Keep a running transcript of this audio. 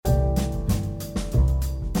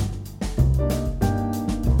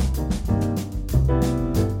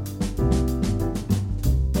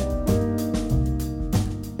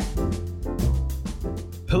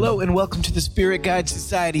and welcome to the Spirit Guide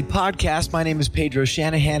Society podcast. My name is Pedro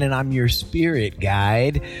Shanahan, and I'm your spirit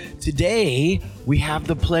guide. Today, we have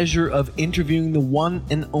the pleasure of interviewing the one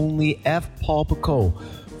and only F. Paul Pacult,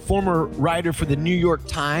 former writer for the New York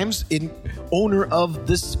Times, owner of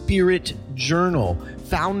the Spirit Journal,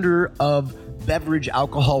 founder of Beverage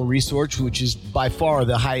Alcohol Research, which is by far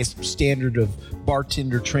the highest standard of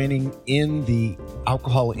bartender training in the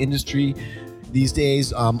alcohol industry these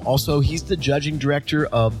days. Also, he's the judging director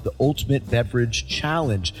of the Ultimate Beverage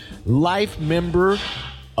Challenge, life member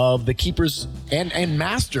of the Keepers and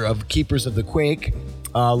master of Keepers of the Quake,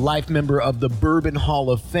 life member of the Bourbon Hall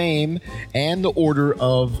of Fame and the Order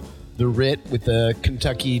of the Writ with the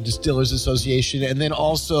Kentucky Distillers Association. And then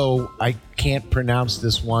also, I can't pronounce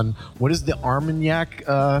this one. What is the Armagnac,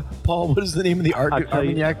 Paul? What is the name of the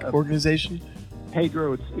Armagnac organization?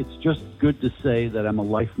 Pedro, it's just good to say that I'm a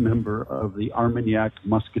life member of the Armagnac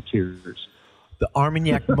Musketeers. The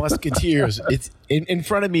Armagnac Musketeers. It's in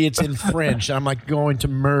front of me. It's in French. I'm like going to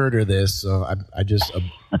murder this. So I just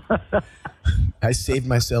I saved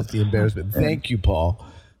myself the embarrassment. Thank you, Paul.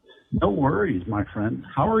 No worries, my friend.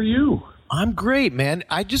 How are you? I'm great, man.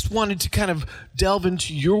 I just wanted to kind of delve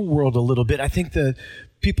into your world a little bit. I think the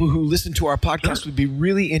people who listen to our podcast would be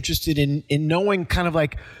really interested in knowing kind of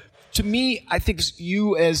like, to me, I think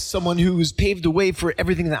you as someone who's paved the way for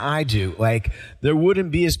everything that I do. Like, there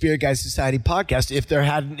wouldn't be a Spirit Guide Society podcast if there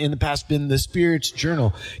hadn't in the past been the Spirits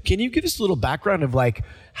Journal. Can you give us a little background of like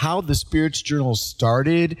how the Spirits Journal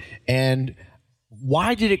started and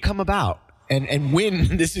why did it come about? And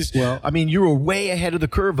when this is, well, I mean, you were way ahead of the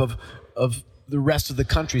curve of the rest of the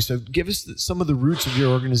country. So give us some of the roots of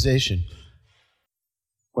your organization.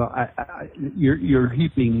 Well, you're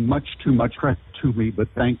heaping much too much credit to me, but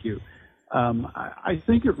thank you. I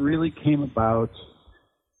think it really came about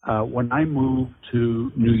when I moved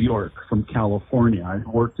to New York from California. I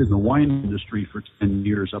worked in the wine industry for 10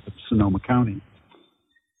 years up in Sonoma County.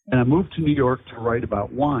 And I moved to New York to write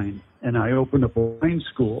about wine, and I opened up a wine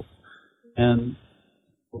school. And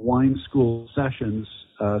the wine school sessions,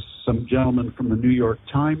 some gentleman from the New York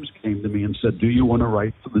Times came to me and said, "Do you want to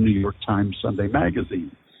write for the New York Times Sunday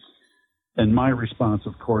magazine?" And my response,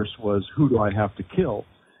 of course, was, "Who do I have to kill?"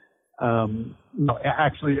 No,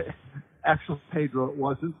 actually, Pedro, it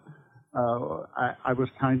wasn't. I was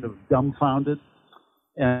kind of dumbfounded,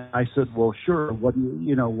 and I said, "Well, sure. What do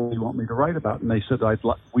you want me to write about?" And they said,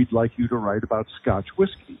 "We'd like you to write about Scotch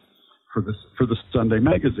whiskey for the Sunday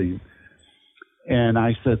magazine." And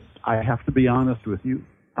I said, "I have to be honest with you.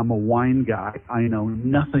 I'm a wine guy. I know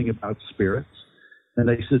nothing about spirits." And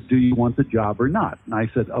they said, "Do you want the job or not?" And I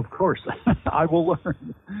said, "Of course, I will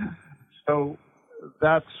learn." So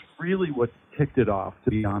that's really what kicked it off, to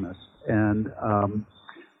be honest. And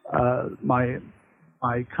my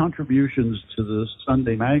contributions to the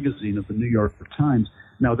Sunday magazine of the New York Times.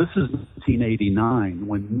 Now, this is 1989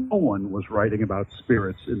 when no one was writing about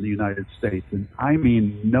spirits in the United States, and I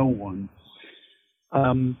mean no one.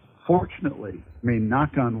 Fortunately, I mean,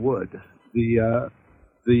 knock on wood, the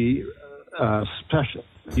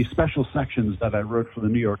special sections that I wrote for the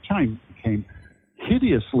New York Times became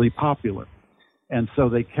hideously popular, and so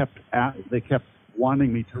they kept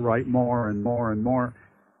wanting me to write more and more and more.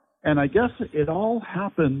 And I guess it all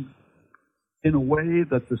happened in a way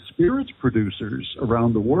that the spirits producers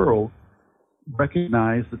around the world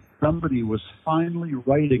recognized that somebody was finally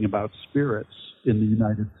writing about spirits in the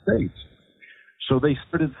United States. So they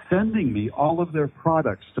started sending me all of their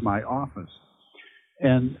products to my office.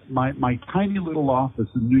 And my tiny little office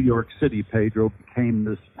in New York City, Pedro, became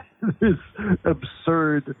this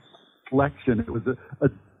absurd collection. It was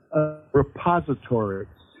a repository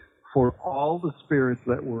for all the spirits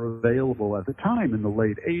that were available at the time in the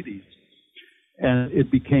late 80s. And it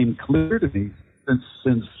became clear to me,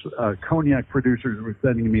 since cognac producers were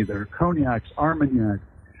sending me their cognacs, Armagnac,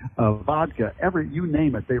 vodka, you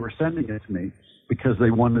name it, they were sending it to me because they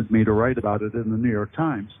wanted me to write about it in the New York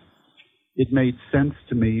Times. It made sense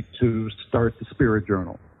to me to start the Spirit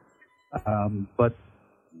Journal. But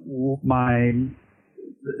the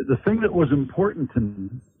thing that was important to me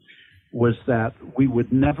was that we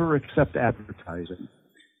would never accept advertising.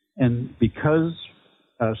 And because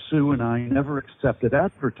Sue and I never accepted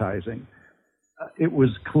advertising, it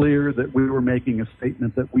was clear that we were making a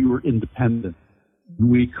statement that we were independent.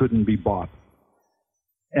 We couldn't be bought.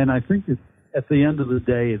 And I think at the end of the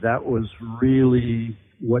day, that was really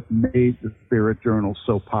what made the Spirit Journal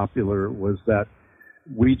so popular, was that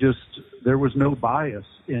there was no bias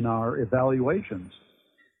in our evaluations.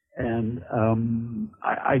 And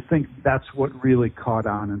I think that's what really caught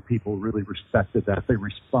on, and people really respected that. They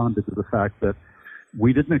responded to the fact that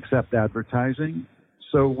we didn't accept advertising,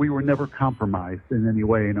 So we were never compromised in any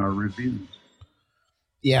way in our reviews.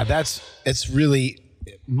 Yeah, it's really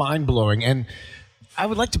mind-blowing. And I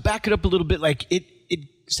would like to back it up a little bit. Like it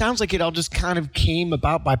sounds like it all just kind of came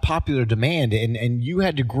about by popular demand, and you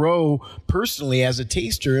had to grow personally as a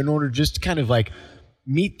taster in order just to kind of like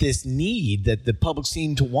meet this need that the public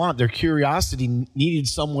seemed to want. Their curiosity needed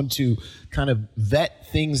someone to kind of vet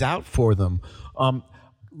things out for them.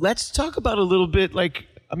 Let's talk about a little bit, like,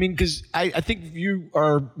 I mean, because I think you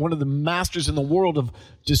are one of the masters in the world of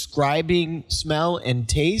describing smell and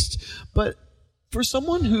taste. But for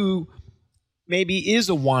someone who maybe is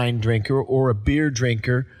a wine drinker or a beer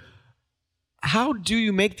drinker, how do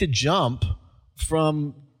you make the jump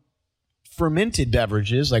from fermented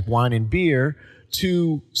beverages like wine and beer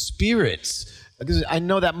to spirits? Because I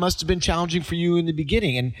know that must have been challenging for you in the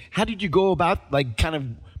beginning. And how did you go about, like, kind of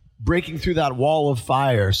breaking through that wall of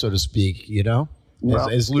fire, so to speak, you know?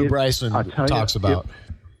 Well, as Lou Bryson talks about.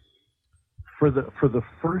 For the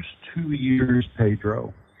first 2 years,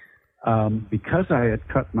 Pedro, because I had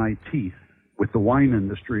cut my teeth with the wine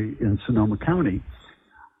industry in Sonoma County,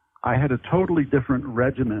 I had a totally different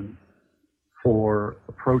regimen for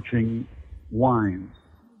approaching wines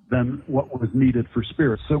than what was needed for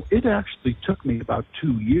spirits. So it actually took me about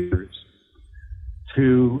 2 years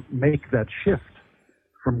to make that shift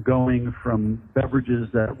from going from beverages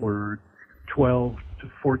that were 12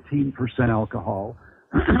 to 14% alcohol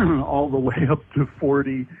all the way up to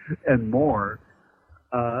 40 and more.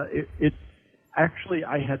 It actually,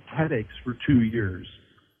 I had headaches for 2 years,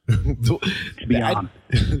 to be honest.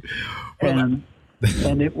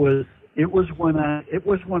 And it was when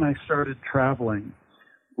I started traveling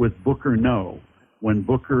with Booker No, when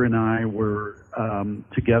Booker and I were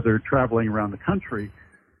together traveling around the country,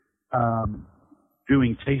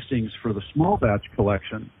 doing tastings for the small batch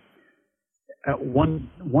collection. At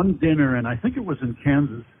one dinner, and I think it was in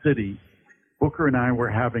Kansas City, Booker and I were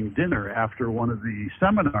having dinner after one of the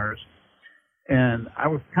seminars, and I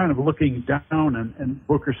was kind of looking down, and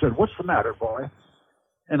Booker said, "What's the matter, boy?"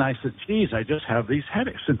 And I said, "Geez, I just have these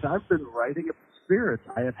headaches. Since I've been writing about spirits,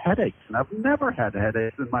 I have headaches, and I've never had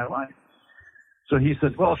headaches in my life." So he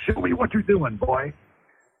said, "Well, show me what you're doing, boy."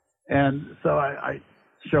 And so I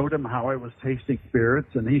showed him how I was tasting spirits,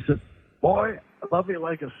 and he said, "Boy, I love you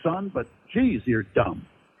like a son, but geez, you're dumb."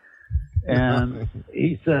 And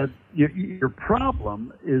he said, your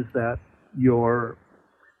problem is that you're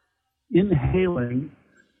inhaling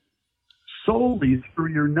solely through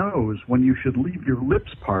your nose when you should leave your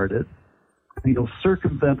lips parted, and you'll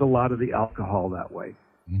circumvent a lot of the alcohol that way.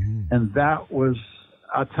 Mm-hmm. And that was,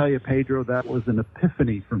 I'll tell you, Pedro, that was an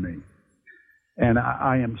epiphany for me. And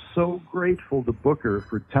I am so grateful to Booker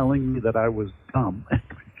for telling me that I was dumb,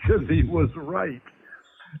 because he was right.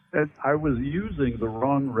 And I was using the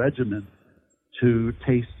wrong regimen to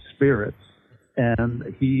taste spirits, and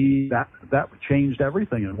that changed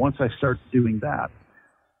everything. And once I started doing that,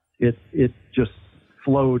 it just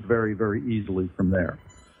flowed very, very easily from there.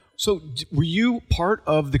 So were you part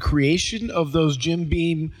of the creation of those Jim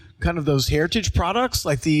Beam, kind of those heritage products,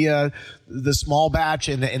 like the small batch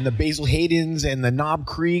and the Basil Hayden's and the Knob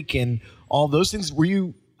Creek and all those things? Were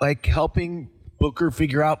you like helping Booker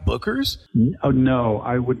figure out Bookers? Oh, no,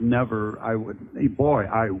 I would never. Boy,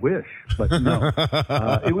 I wish, but no.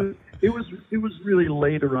 It was really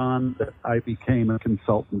later on that I became a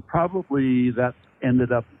consultant. Probably that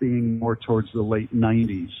ended up being more towards the late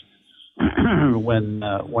 90s. when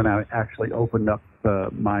I actually opened up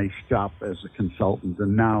my shop as a consultant,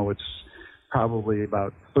 and now it's probably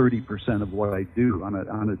about 30% of what I do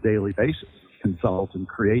on a daily basis, consult and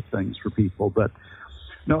create things for people. But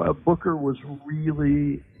no, Booker was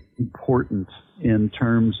really important in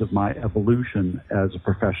terms of my evolution as a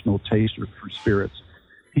professional taster for spirits.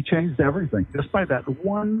 He changed everything just by that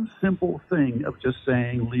one simple thing of just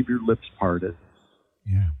saying, leave your lips parted.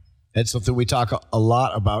 Yeah. That's something we talk a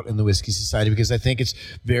lot about in the Whiskey Society, because I think it's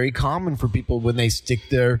very common for people when they stick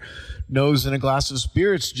their nose in a glass of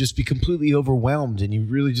spirits to just be completely overwhelmed. And you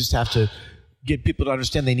really just have to get people to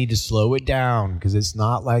understand they need to slow it down, because it's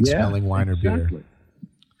not like smelling wine or beer.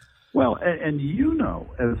 Well, and you know,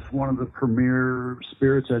 as one of the premier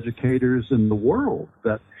spirits educators in the world,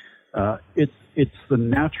 that it's the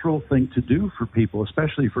natural thing to do for people,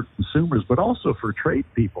 especially for consumers, but also for trade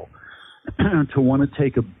people, to want to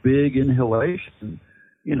take a big inhalation,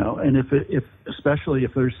 you know, and especially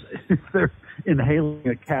if they're inhaling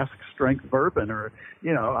a cask strength bourbon or,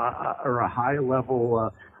 you know, or a high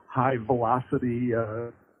level, high velocity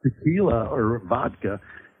tequila or vodka,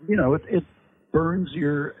 you know, it burns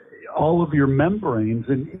all of your membranes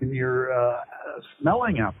in your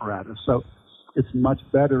smelling apparatus. So it's much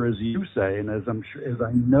better, as you say, and as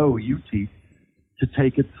I know you teach, to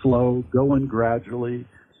take it slow, go in gradually,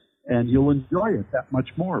 and you'll enjoy it that much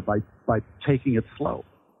more by taking it slow.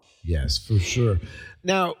 Yes, for sure.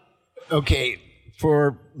 Now, okay,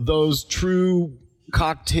 for those true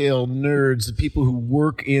cocktail nerds, the people who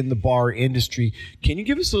work in the bar industry, can you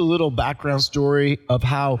give us a little background story of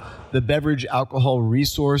how the beverage alcohol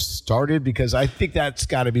resource started? Because I think that's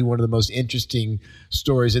got to be one of the most interesting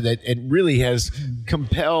stories, and that it really has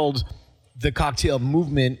compelled the cocktail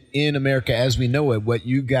movement in America as we know it, what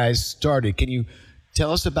you guys started. Can you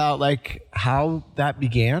tell us about like how that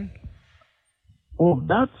began? Well,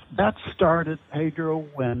 that started, Pedro,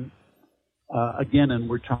 when again, and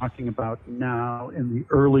we're talking about now in the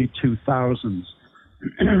early 2000s,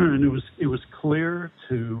 and it was clear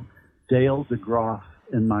to Dale DeGroff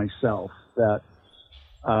and myself that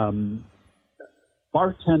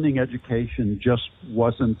bartending education just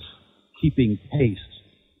wasn't keeping pace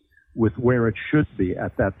with where it should be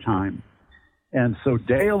at that time. And so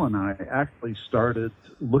Dale and I actually started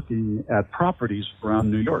looking at properties around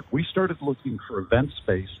New York. We started looking for event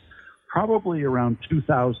space probably around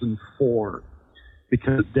 2004,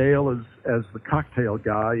 because Dale as the cocktail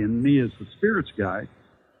guy and me as the spirits guy,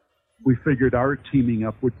 we figured our teaming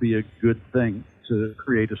up would be a good thing to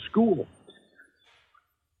create a school.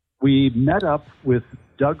 We met up with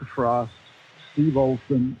Doug Frost, Steve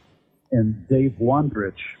Olson, and Dave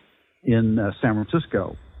Wondrich in San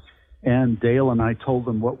Francisco. And Dale and I told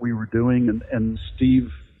them what we were doing, and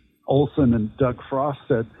Steve Olson and Doug Frost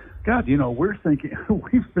said, God,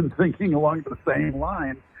 we've been thinking along the same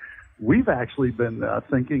line. We've actually been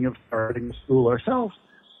thinking of starting a school ourselves.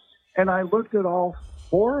 And I looked at all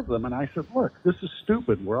four of them and I said, look, this is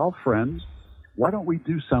stupid. We're all friends. Why don't we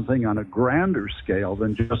do something on a grander scale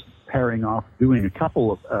than just pairing off doing a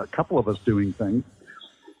couple of us doing things?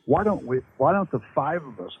 Why don't the five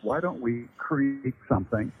of us, why don't we create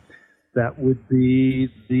something that would be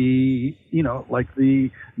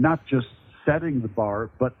not just setting the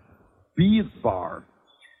bar, but be the bar?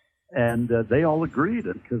 And they all agreed,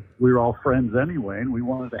 because we were all friends anyway, and we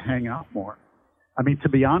wanted to hang out more. I mean, to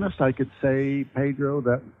be honest, I could say, Pedro,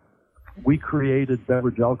 that we created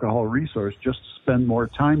Beverage Alcohol Resource just to spend more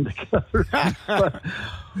time together. But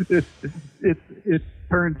it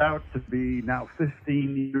turned out to be now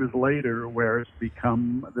 15 years later, where it's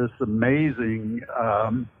become this amazing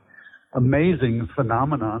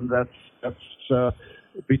phenomenon that's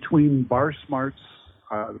between Bar Smarts,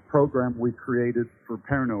 the program we created for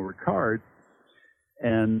Pernod Ricard,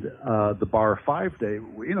 and the Bar 5 Day.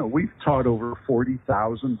 We've taught over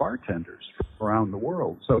 40,000 bartenders around the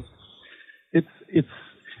world. So it's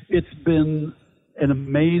been an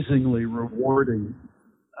amazingly rewarding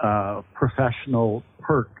professional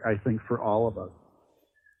perk, I think, for all of us.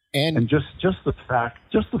 And just the fact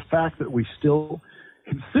that we still,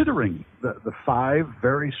 considering the five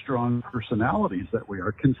very strong personalities that we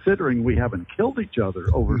are, considering we haven't killed each other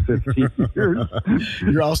over 15 years.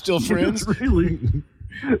 You're all still friends? Really.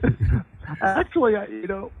 Actually,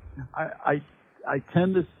 I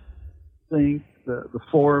tend to think the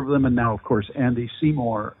four of them, and now, of course, Andy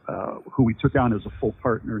Seymour, who we took on as a full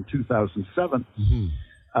partner in 2007,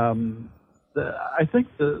 I think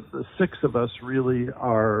the six of us really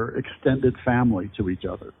are extended family to each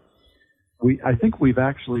other. I think we've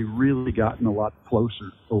actually really gotten a lot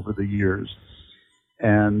closer over the years,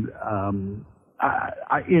 and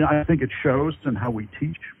I think it shows in how we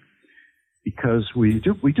teach, because we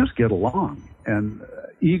just get along, and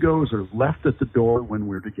egos are left at the door when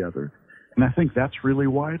we're together, and I think that's really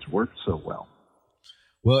why it's worked so well.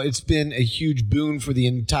 Well, it's been a huge boon for the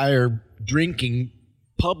entire drinking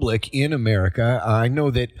public in America. I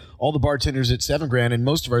know that all the bartenders at 7 Grand and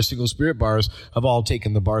most of our single spirit bars have all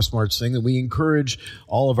taken the Bar Smarts thing, and we encourage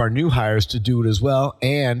all of our new hires to do it as well.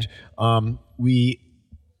 And I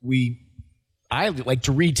like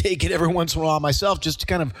to retake it every once in a while myself, just to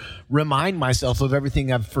kind of remind myself of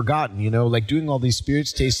everything I've forgotten. Like doing all these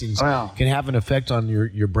spirits tastings can have an effect on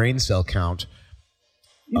your brain cell count.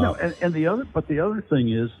 And the other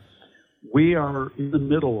thing is, we are in the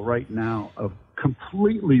middle right now of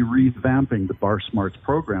completely revamping the Bar Smarts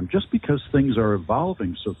program, just because things are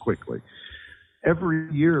evolving so quickly.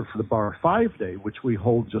 Every year for the Bar 5 Day, which we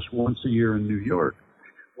hold just once a year in New York,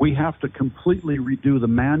 we have to completely redo the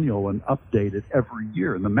manual and update it every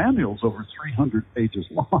year. And the manual's over 300 pages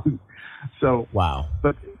long. So, wow.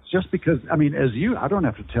 But just because, I don't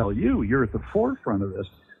have to tell you, you're at the forefront of this.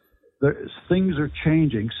 Things are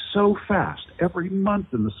changing so fast every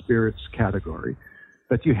month in the spirits category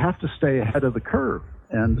that you have to stay ahead of the curve.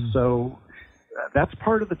 And so that's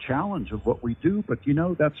part of the challenge of what we do, but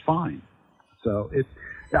that's fine. So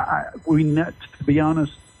to be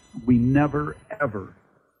honest, we never, ever,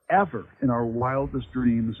 ever in our wildest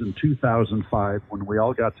dreams in 2005 when we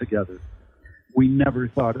all got together, we never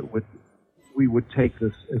thought we would take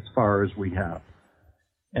this as far as we have.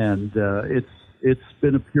 And it's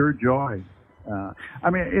been a pure joy.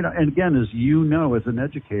 And again, as you know, as an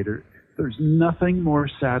educator, there's nothing more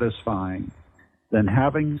satisfying than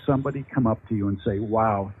having somebody come up to you and say,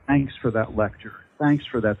 wow, thanks for that lecture. Thanks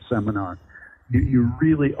for that seminar. You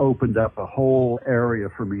really opened up a whole area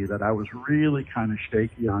for me that I was really kind of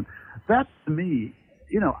shaky on. That, to me,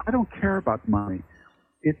 I don't care about money.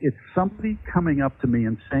 It's somebody coming up to me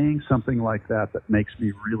and saying something like that makes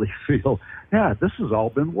me really feel, yeah, this has all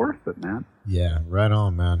been worth it, man. Yeah, right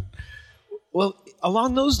on, man. Well,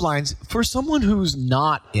 along those lines, for someone who's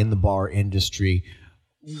not in the bar industry,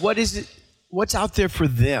 what's out there for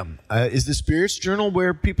them? Is the Spirits Journal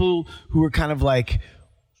where people who are kind of like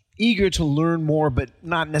eager to learn more but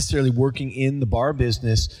not necessarily working in the bar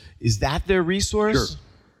business, is that their resource?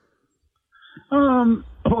 Sure.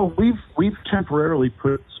 Well, we've temporarily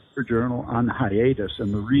put Spirit Journal on hiatus,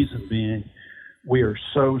 and the reason being we are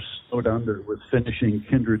so snowed under with finishing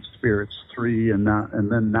Kindred Spirits 3 and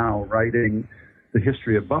then now writing the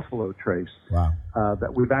history of Buffalo Trace. Wow.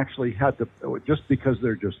 That we've actually had to, just because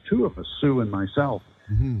there are just two of us, Sue and myself,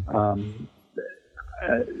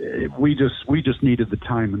 we just needed the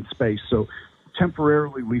time and space. So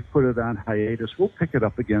temporarily we put it on hiatus. We'll pick it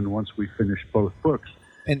up again once we finish both books.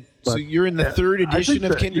 And so you're in the third edition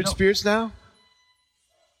of Kindred Spirits now?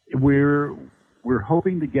 We're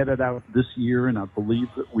hoping to get it out this year, and I believe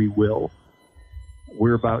that we will.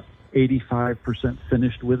 We're about 85%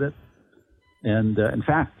 finished with it. And in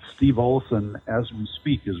fact, Steve Olson, as we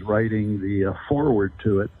speak, is writing the foreword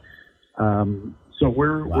to it. So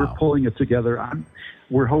we're pulling it together.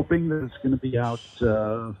 We're hoping that it's going to be out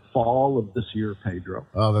fall of this year, Pedro.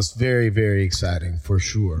 Oh, that's very, very exciting for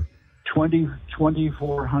sure.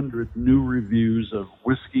 2,400 new reviews of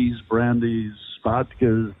whiskeys, brandies,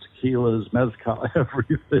 vodkas, tequilas, mezcal,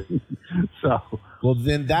 everything. So, well,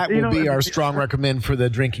 then that will be our strong recommend for the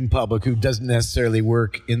drinking public who doesn't necessarily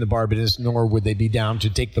work in the bar business, nor would they be down to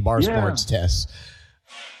take the bar smarts tests.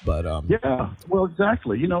 But yeah, well,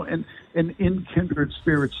 exactly. And in Kindred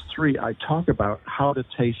Spirits 3, I talk about how to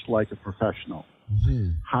taste like a professional.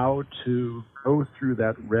 How to go through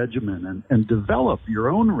that regimen and develop your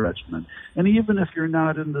own regimen. And even if you're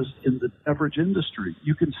not in the beverage industry,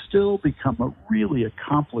 you can still become a really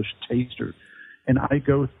accomplished taster. And I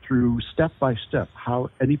go through step by step how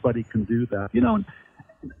anybody can do that.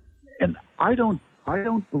 And I don't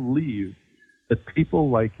believe that people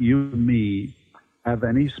like you and me have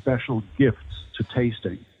any special gifts to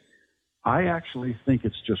tasting. I actually think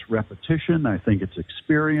it's just repetition. I think it's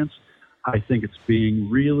experience. I think it's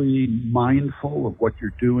being really mindful of what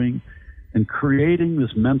you're doing and creating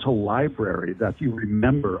this mental library that you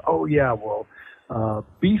remember. Oh, yeah, well,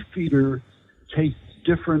 Beefeater tastes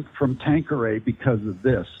different from Tanqueray because of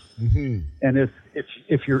this. And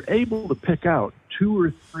if you're able to pick out 2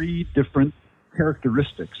 or 3 different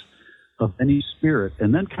characteristics of any spirit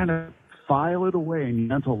and then kind of file it away in your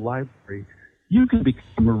mental library, you can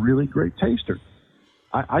become a really great taster.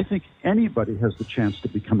 I think anybody has the chance to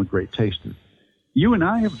become a great taster. You and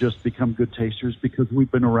I have just become good tasters because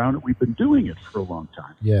we've been around it. We've been doing it for a long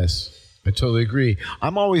time. Yes, I totally agree.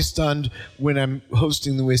 I'm always stunned when I'm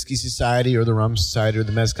hosting the Whiskey Society or the Rum Society or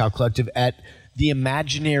the Mezcal Collective at the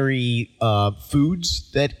imaginary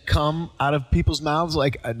foods that come out of people's mouths,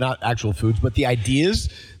 like not actual foods, but the ideas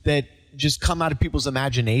that just come out of people's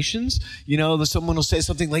imaginations. Someone will say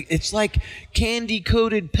something like, it's like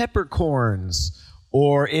candy-coated peppercorns.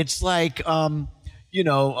 Or it's like,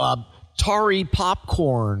 Tari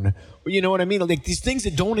popcorn. You know what I mean? Like these things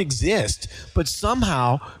that don't exist, but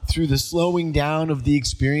somehow through the slowing down of the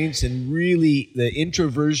experience and really the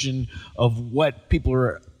introversion of what people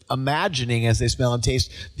are imagining as they smell and taste,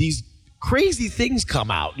 these crazy things come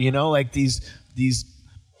out, like these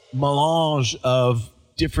melange of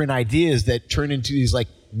different ideas that turn into these like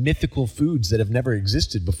mythical foods that have never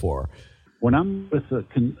existed before. When I'm with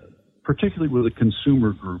particularly with a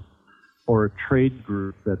consumer group or a trade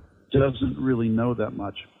group that doesn't really know that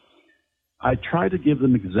much, I try to give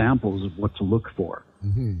them examples of what to look for.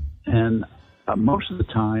 And most of the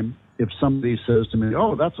time, if somebody says to me,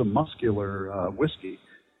 oh, that's a muscular whiskey,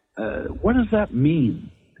 what does that mean?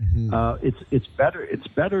 It's better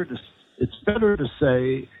to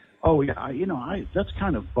say, oh, yeah, that's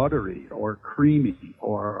kind of buttery or creamy,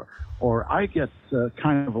 or I get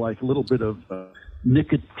kind of like a little bit of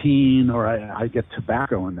nicotine, or I get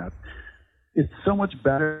tobacco in that. it's so much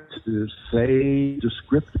better to say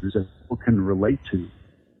descriptors that people can relate to.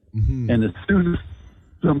 Mm-hmm. And as soon as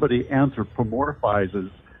somebody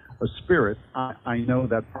anthropomorphizes a spirit, I know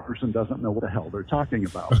that person doesn't know what the hell they're talking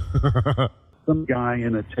about. Some guy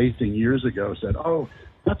in a tasting years ago said, "Oh,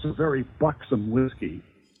 that's a very buxom whiskey."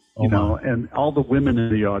 You know, and all the women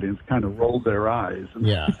in the audience kind of rolled their eyes. And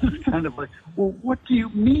it's kind of like, well, what do you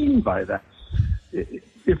mean by that?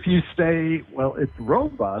 If you say, well, it's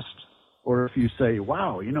robust, or if you say,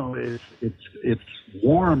 wow, you know, it's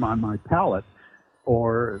warm on my palate,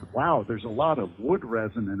 or wow, there's a lot of wood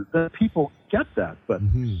resin in it, then people get that. But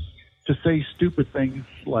to say stupid things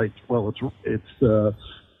like, well,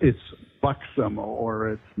 it's buxom, or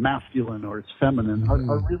it's masculine, or it's feminine,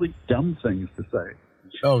 are really dumb things to say.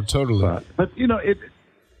 Oh, totally. But you know,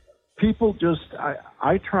 people just,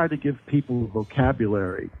 I try to give people a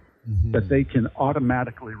vocabulary that they can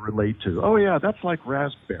automatically relate to. Oh yeah, that's like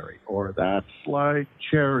raspberry, or that's like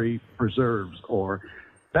cherry preserves, or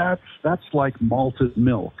that's like malted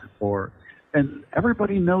milk, and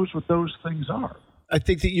everybody knows what those things are. I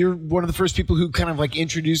think that you're one of the first people who kind of like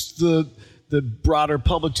introduced the broader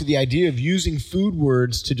public to the idea of using food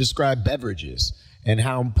words to describe beverages. And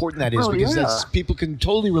how important that is, because people can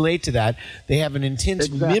totally relate to that. They have an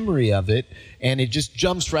intense memory of it, and it just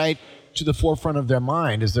jumps right to the forefront of their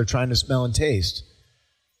mind as they're trying to smell and taste.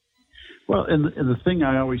 Well, and the thing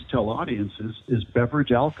I always tell audiences is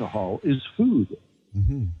beverage alcohol is food.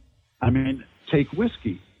 Mm-hmm. I mean, take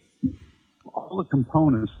whiskey. All the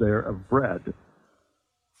components there of bread.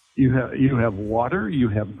 You have water, you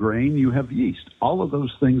have grain, you have yeast. All of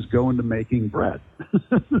those things go into making bread.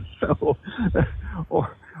 So,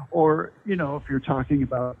 or you know, if you're talking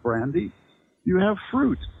about brandy, you have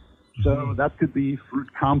fruit. So that could be fruit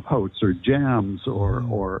compotes or jams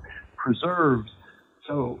or preserves.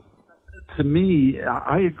 So to me,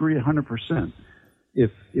 I agree 100%.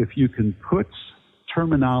 If you can put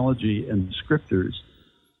terminology and descriptors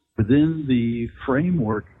within the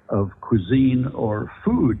framework of cuisine or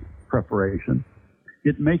food preparation,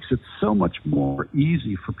 it makes it so much more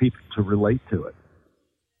easy for people to relate to it.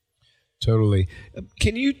 Totally.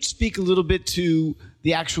 Can you speak a little bit to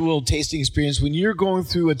the actual tasting experience when you're going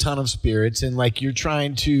through a ton of spirits and like you're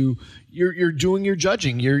trying to, you're doing your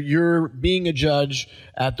judging, you're being a judge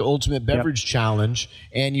at the Ultimate Beverage Challenge,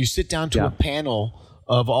 and you sit down to a panel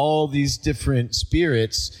of all these different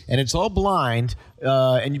spirits, and it's all blind,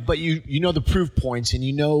 but you know the proof points, and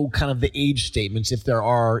you know kind of the age statements if there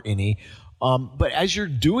are any. But as you're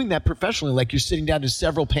doing that professionally, like you're sitting down to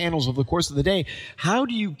several panels over the course of the day, how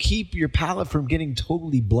do you keep your palate from getting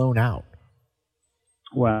totally blown out?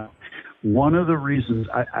 Well, one of the reasons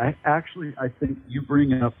I think you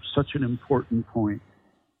bring up such an important point,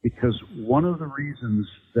 because one of the reasons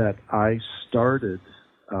that I started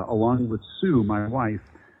along with Sue, my wife,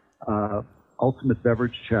 Ultimate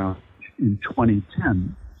Beverage Challenge in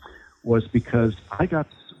 2010 was because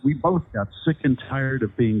we both got sick and tired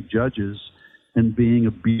of being judges and being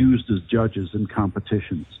abused as judges in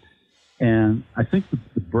competitions. And I think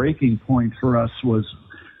the breaking point for us was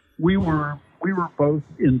we were both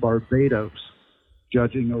in Barbados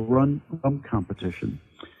judging a rum competition.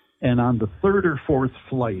 And on the third or fourth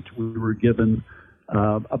flight, we were given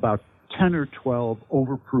about 10 or 12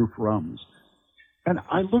 overproof rums. And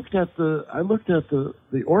I looked at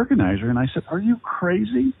the organizer and I said, "Are you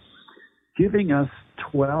crazy? Giving us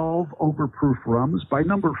 12 overproof rums? By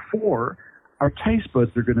number 4, our taste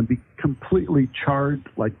buds are going to be completely charred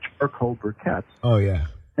like charcoal briquettes." Oh, yeah.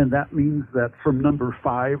 And that means that from number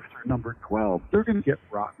 5 through number 12, they're going to get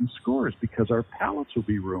rotten scores because our palates will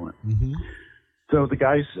be ruined. Mm-hmm. So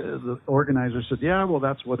the organizer said, "Yeah, well,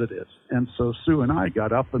 that's what it is." And so Sue and I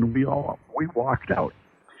got up and we walked out.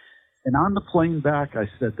 And on the plane back, I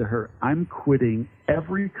said to her, "I'm quitting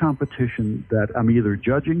every competition that I'm either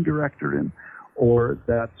judging director in or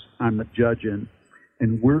that I'm a judge in,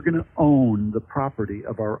 and we're going to own the property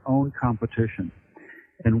of our own competition.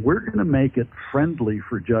 And we're going to make it friendly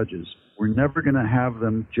for judges. We're never going to have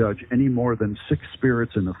them judge any more than 6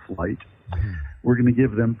 spirits in a flight. Mm-hmm. We're going to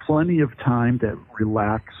give them plenty of time to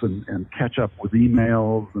relax and catch up with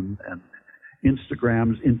emails and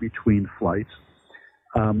Instagrams in between flights.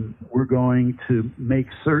 We're going to make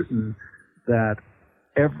certain that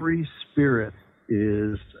every spirit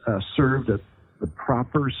is served at the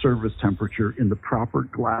proper service temperature in the proper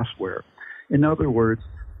glassware." In other words,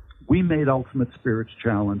 we made Ultimate Spirits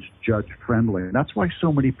Challenge judge friendly. And that's why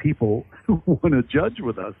so many people want to judge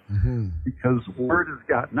with us, because word has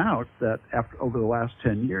gotten out that over the last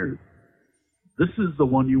 10 years, this is the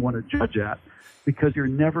one you want to judge at, because you're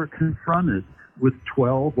never confronted with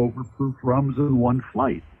 12 overproof rums in one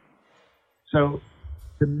flight. So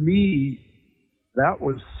to me, that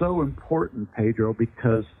was so important, Pedro,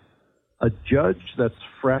 because a judge that's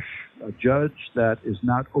fresh, a judge that is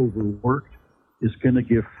not overworked, is going to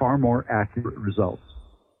give far more accurate results.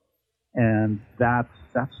 And that's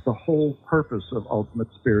the whole purpose of Ultimate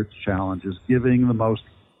Spirits Challenge, is giving the most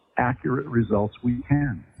accurate results we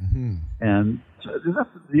can. Mm-hmm. And that's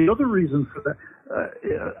the other reason for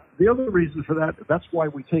that. That's why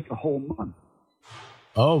we take a whole month.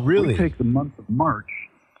 Oh, really? We take the month of March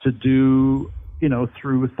to do,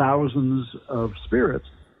 through thousands of spirits.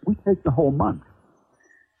 We take the whole month.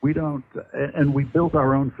 We don't, and we built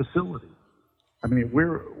our own facility. I mean,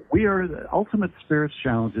 we are the Ultimate Spirits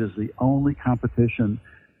Challenge is the only competition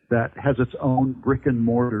that has its own brick and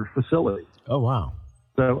mortar facility. Oh, wow.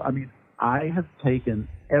 So, I mean, I have taken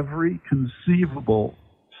every conceivable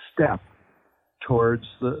step towards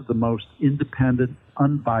the most independent,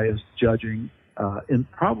 unbiased judging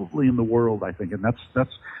probably in the world, I think. And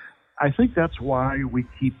I think that's why we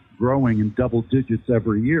keep growing in double digits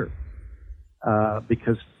every year,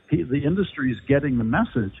 because the industry is getting the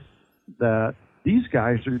message that these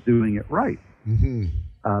guys are doing it right. Mm-hmm.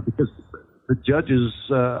 Because the judges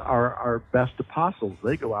are our best apostles.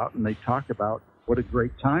 They go out and they talk about what a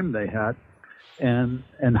great time they had, and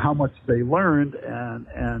how much they learned,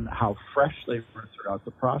 and how fresh they were throughout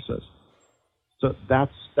the process. So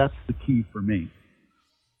that's the key for me.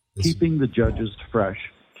 Keeping the judges fresh,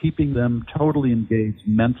 keeping them totally engaged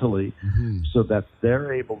mentally, mm-hmm. so that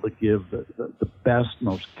they're able to give the best,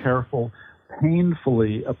 most careful,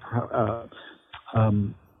 painfully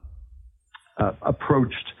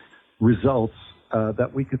approached results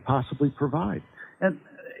that we could possibly provide. And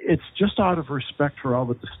it's just out of respect for all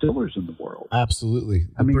the distillers in the world. Absolutely.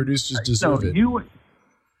 The producers deserve it.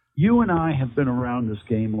 You and I have been around this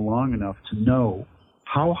game long enough to know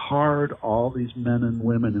how hard all these men and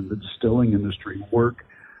women in the distilling industry work,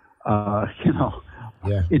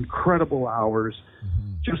 incredible hours.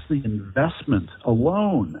 Mm-hmm. Just the investment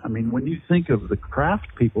alone. I mean, when you think of the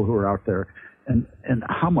craft people who are out there and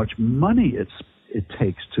how much money it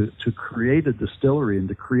takes to create a distillery and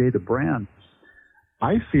to create a brand,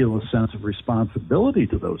 I feel a sense of responsibility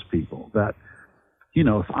to those people that,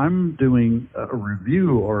 if I'm doing a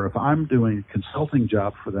review, or if I'm doing a consulting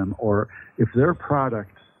job for them, or if their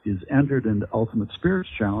product is entered into Ultimate Spirits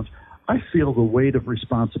Challenge, I feel the weight of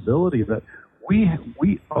responsibility that we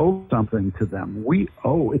owe something to them.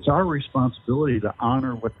 It's our responsibility to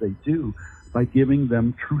honor what they do by giving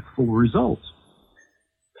them truthful results.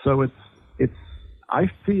 So I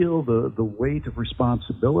feel the weight of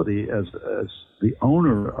responsibility as the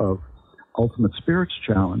owner of Ultimate Spirits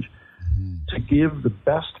Challenge, to give the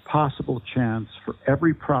best possible chance for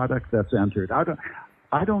every product that's entered. I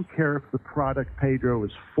don't care if the product, Pedro,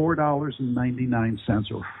 is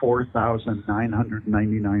 $4.99 or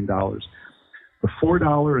 $4,999. The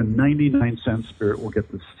 $4.99 spirit will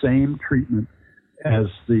get the same treatment as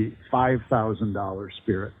the $5,000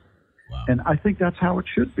 spirit. Wow. And I think that's how it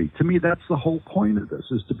should be. To me, that's the whole point of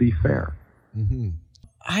this, is to be fair. Mm-hmm.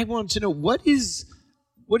 I want to know, what is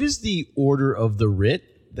the order of the writ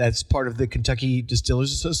that's part of the Kentucky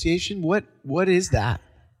Distillers Association? What is that?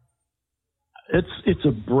 It's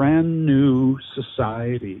a brand new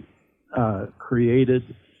society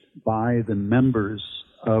created by the members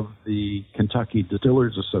of the Kentucky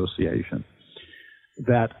Distillers Association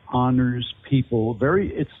that honors people.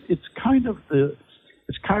 It's kind of the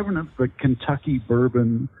Kentucky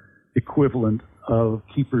bourbon equivalent of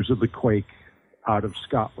Keepers of the Quake out of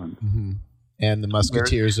Scotland. Mm-hmm. And the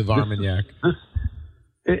Musketeers of Armagnac.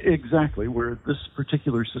 Exactly, where this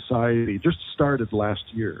particular society just started last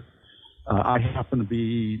year. I happen to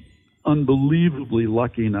be unbelievably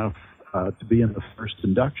lucky enough to be in the first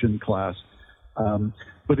induction class,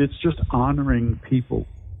 but it's just honoring people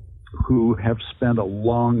who have spent a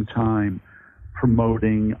long time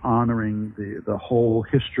promoting, honoring the whole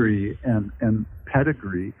history and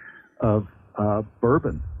pedigree of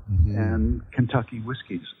bourbon, mm-hmm. and Kentucky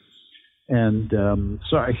whiskeys. And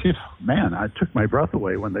I took my breath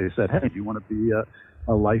away when they said, "Hey, do you want to be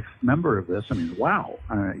a life member of this?" I mean, wow,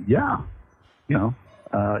 yeah,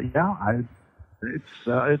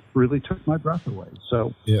 it really took my breath away.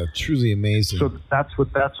 So yeah, truly amazing. So that's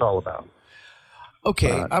what that's all about.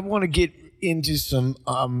 Okay, I want to get into some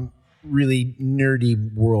really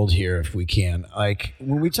nerdy world here, if we can. Like,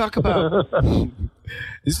 when we talk about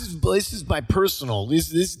this is my personal.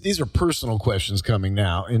 These are personal questions coming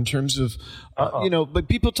now in terms of but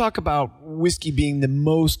people talk about whiskey being the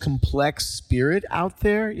most complex spirit out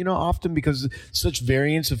there. Often because of such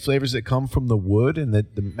variance of flavors that come from the wood and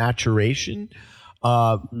the maturation.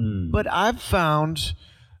 But I've found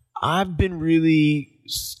I've been really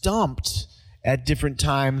stumped at different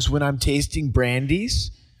times when I'm tasting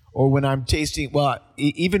brandies or when I'm tasting,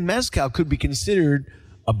 even mezcal could be considered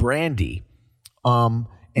a brandy. And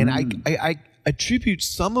I attribute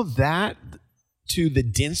some of that to the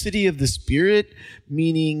density of the spirit,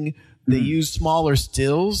 meaning they use smaller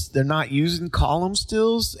stills. They're not using column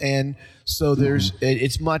stills. And so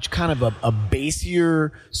it's much kind of a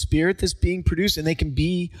basier spirit that's being produced, and they can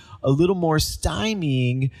be a little more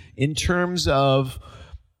stymieing in terms of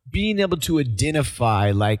being able to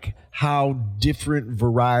identify like how different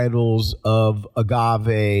varietals of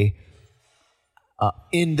agave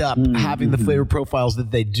end up having the flavor profiles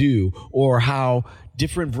that they do, or how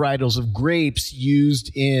different varietals of grapes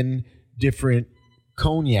used in different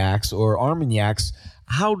cognacs or armagnacs,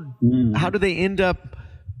 how do they end up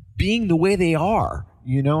being the way they are?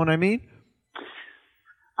 You know what I mean?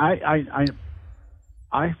 I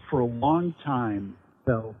for a long time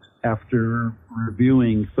felt, after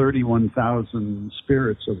reviewing 31,000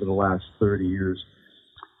 spirits over the last 30 years,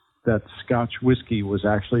 that Scotch whiskey was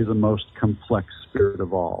actually the most complex spirit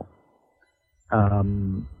of all.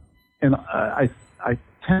 And I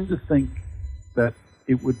tend to think that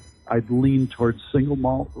I'd lean towards single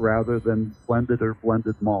malt rather than blended or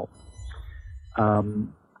blended malt.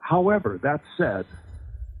 However, that said,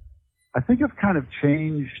 I think I've kind of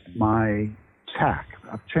changed my tack.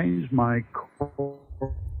 I've changed my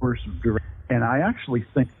course of direction. And I actually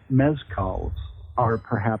think mezcals are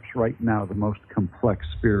perhaps right now the most complex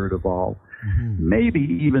spirit of all.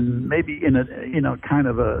 Maybe in a kind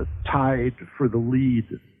of a tied for the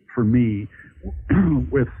lead for me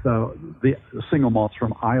with the single malts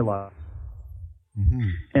from Islay.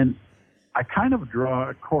 And I kind of draw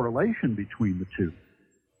a correlation between the two,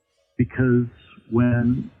 because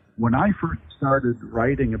when I first started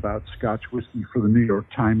writing about Scotch whiskey for the New York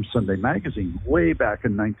Times Sunday magazine way back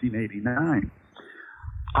in 1989,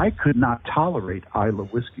 I could not tolerate Islay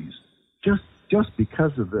whiskeys just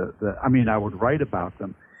because of I would write about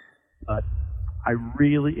them, but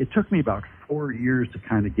it took me about 4 years to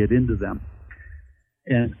kind of get into them.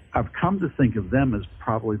 And I've come to think of them as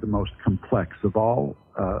probably the most complex of all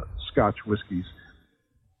Scotch whiskeys.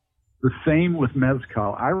 The same with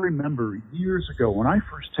mezcal. I remember years ago when I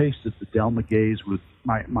first tasted the Del Maguey's with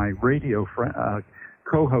my radio friend,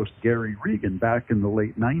 co-host Gary Regan back in the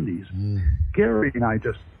late 90s. Gary and I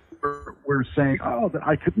just were saying, that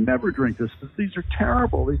I could never drink this. These are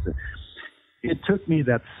terrible. It took me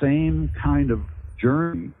that same kind of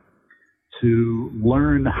journey to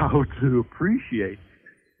learn how to appreciate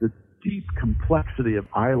the deep complexity of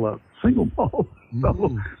Islay single malt.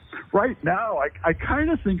 So right now, I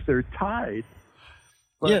kind of think they're tied.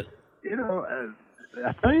 But,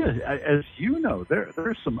 I tell you, as you know,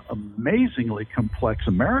 there's some amazingly complex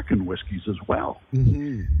American whiskeys as well.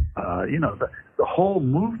 The whole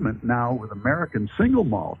movement now with American single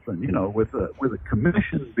malts, and with a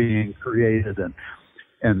commission being created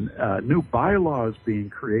and new bylaws being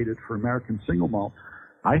created for American single malt,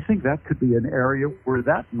 I think that could be an area where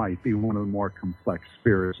that might be one of the more complex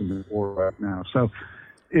spirits in the world right now. So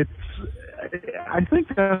I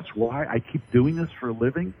think that's why I keep doing this for a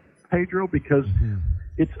living, Pedro, because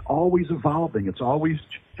it's always evolving, it's always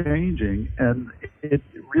changing, and it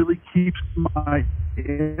really keeps my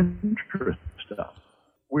interest up.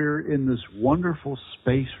 We're in this wonderful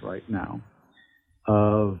space right now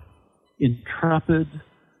of intrepid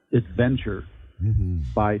adventure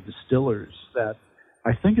by distillers that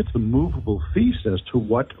I think it's a movable feast as to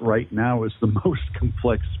what right now is the most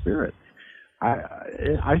complex spirit.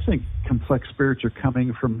 I think complex spirits are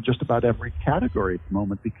coming from just about every category at the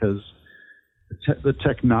moment, because the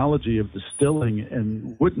technology of distilling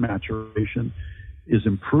and wood maturation is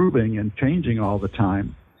improving and changing all the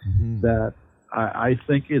time. That I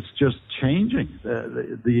think it's just changing.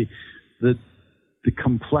 The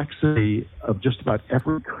complexity of just about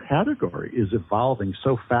every category is evolving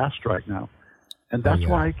so fast right now. And that's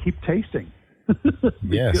why I keep tasting.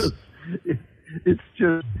 Because it's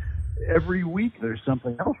just every week there's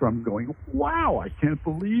something else where I'm going, wow, I can't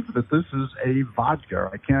believe that this is a vodka.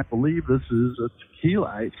 I can't believe this is a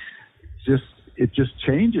tequila. It just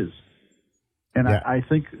changes. And I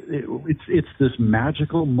think it's this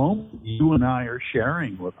magical moment you and I are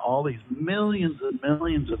sharing with all these millions and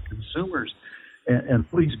millions of consumers and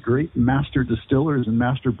these great master distillers and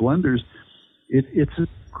master blenders. It's a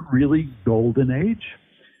really golden age.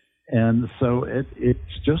 And so it's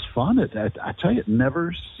just fun. I tell you, it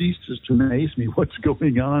never ceases to amaze me what's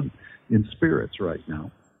going on in spirits right now.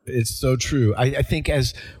 It's so true. I think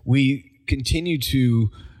as we continue to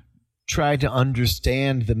try to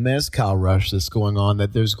understand the mezcal rush that's going on,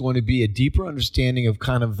 that there's going to be a deeper understanding of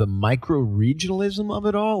kind of the micro-regionalism of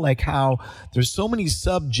it all, like how there's so many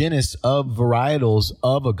subgenus of varietals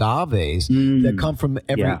of agaves that come from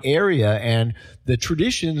every area, and the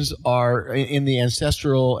traditions are in the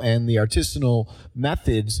ancestral and the artisanal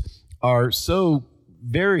methods are so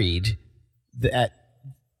varied that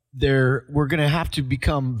we're going to have to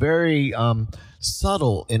become very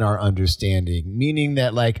subtle in our understanding, meaning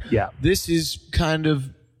that this is kind of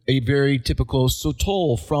a very typical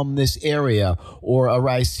sotol from this area, or a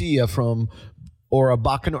raicilla from, or a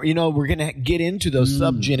bacanora. You know, we're going to get into those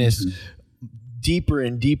subgenus deeper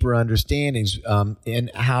and deeper understandings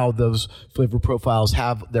and how those flavor profiles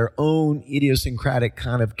have their own idiosyncratic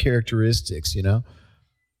kind of characteristics, you know?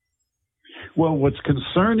 Well, what's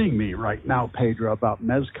concerning me right now, Pedro, about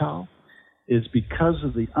mezcal is because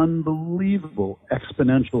of the unbelievable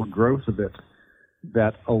exponential growth of it,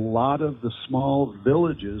 that a lot of the small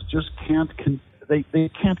villages just can't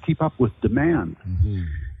keep up with demand.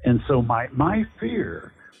 And so my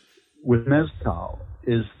fear with mezcal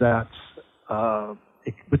is that,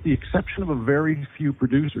 with the exception of a very few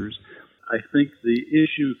producers, I think the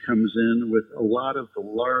issue comes in with a lot of the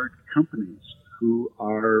large companies who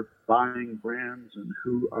are buying brands and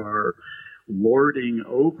who are lording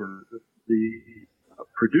over the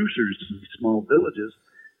producers in small villages,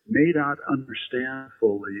 may not understand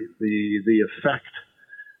fully the effect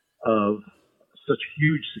of such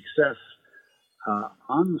huge success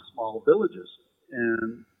on the small villages,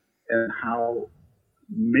 and how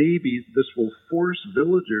maybe this will force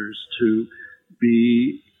villagers to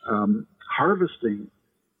be harvesting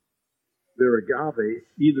their agave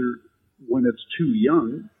either when it's too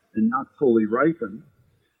young and not fully ripened,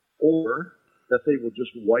 or that they will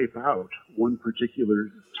just wipe out one particular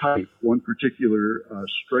type, one particular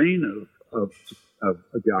strain of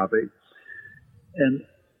agave. And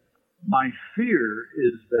my fear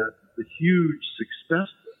is that the huge success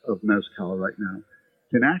of mezcal right now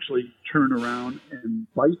can actually turn around and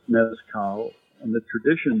bite mezcal and the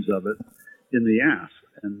traditions of it in the ass.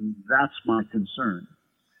 And that's my concern.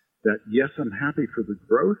 That, yes, I'm happy for the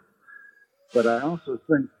growth, but I also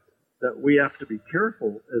think that we have to be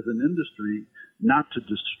careful as an industry not to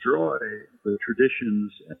destroy the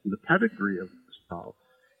traditions and the pedigree of mezcal,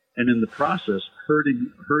 and in the process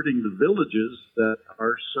hurting the villages that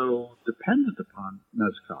are so dependent upon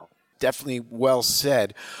mezcal. Definitely well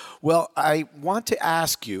said. Well, I want to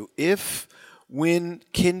ask you, if when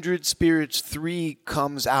Kindred Spirits 3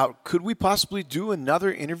 comes out, could we possibly do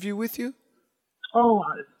another interview with you? Oh,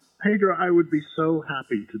 Pedro, I would be so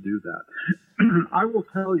happy to do that. I will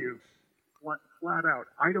tell you flat out,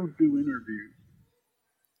 I don't do interviews.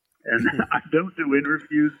 And I don't do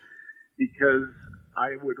interviews because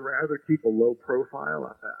I would rather keep a low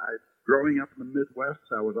profile. Growing up in the Midwest,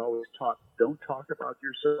 I was always taught, don't talk about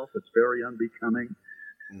yourself. It's very unbecoming.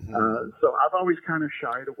 So I've always kind of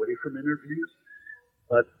shied away from interviews.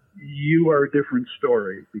 But you are a different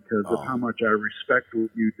story because of how much I respect what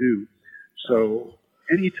you do. So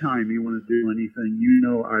anytime you want to do anything, you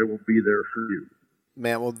know I will be there for you.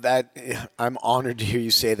 Man, well, I'm honored to hear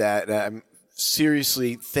you say that.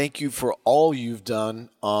 Seriously, thank you for all you've done.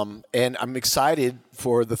 And I'm excited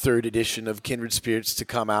for the 3rd edition of Kindred Spirits to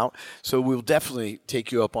come out. So we'll definitely take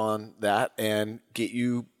you up on that and get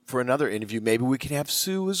you for another interview. Maybe we can have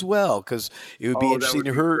Sue as well, because it would be interesting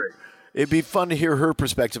to her. Great. It'd be fun to hear her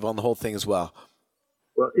perspective on the whole thing as well.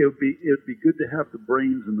 Well, it'd be good to have the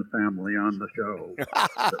brains in the family on the show.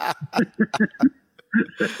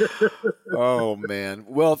 Oh, man.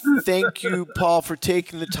 Well, thank you, Paul, for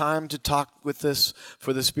taking the time to talk with us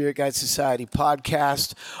for the Spirit Guide Society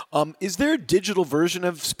podcast. Is there a digital version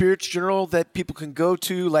of Spirits Journal that people can go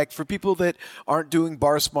to? Like for people that aren't doing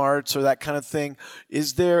bar smarts or that kind of thing,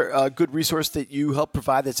 is there a good resource that you help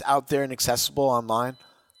provide that's out there and accessible online?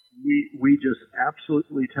 We just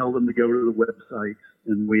absolutely tell them to go to the website,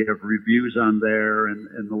 and we have reviews on there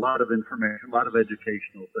and a lot of information, a lot of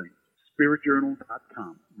educational things.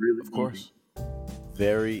 SpiritJournal.com. Really Of course. Easy.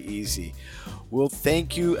 Very easy. Well,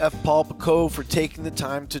 thank you, F. Paul Pacult, for taking the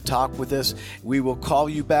time to talk with us. We will call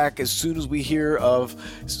you back as soon as we hear of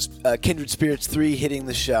Kindred Spirits 3 hitting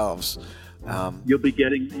the shelves. You'll be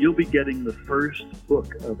getting the first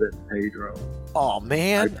book of it, Pedro. Oh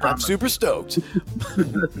man, I'm super stoked.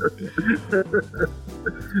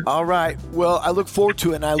 All right. Well, I look forward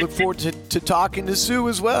to it, and I look forward to talking to Sue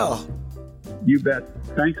as well. You bet.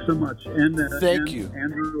 Thanks so much. And thank you.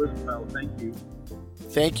 Andrew as well. Thank you.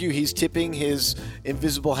 Thank you. He's tipping his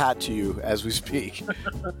invisible hat to you as we speak.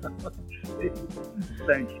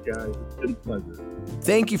 Thanks, guys. It's been a pleasure.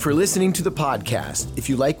 Thank you for listening to the podcast. If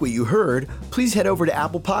you like what you heard, please head over to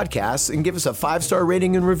Apple Podcasts and give us a 5-star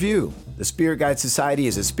rating and review. The Spirit Guide Society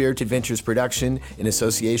is a Spirit Adventures production in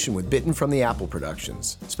association with Bitten from the Apple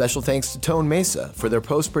Productions. Special thanks to Tone Mesa for their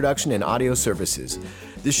post-production and audio services.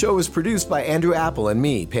 The show is produced by Andrew Apple and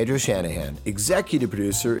me, Pedro Shanahan. Executive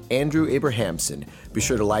producer, Andrew Abrahamson. Be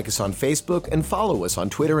sure to like us on Facebook and follow us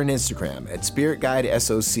on Twitter and Instagram at Spirit Guide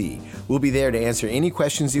SOC. We'll be there to answer any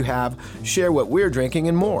questions you have, share what we're drinking,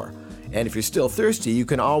 and more. And if you're still thirsty, you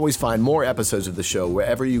can always find more episodes of the show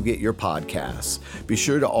wherever you get your podcasts. Be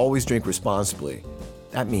sure to always drink responsibly.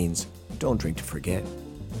 That means don't drink to forget,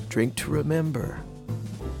 drink to remember.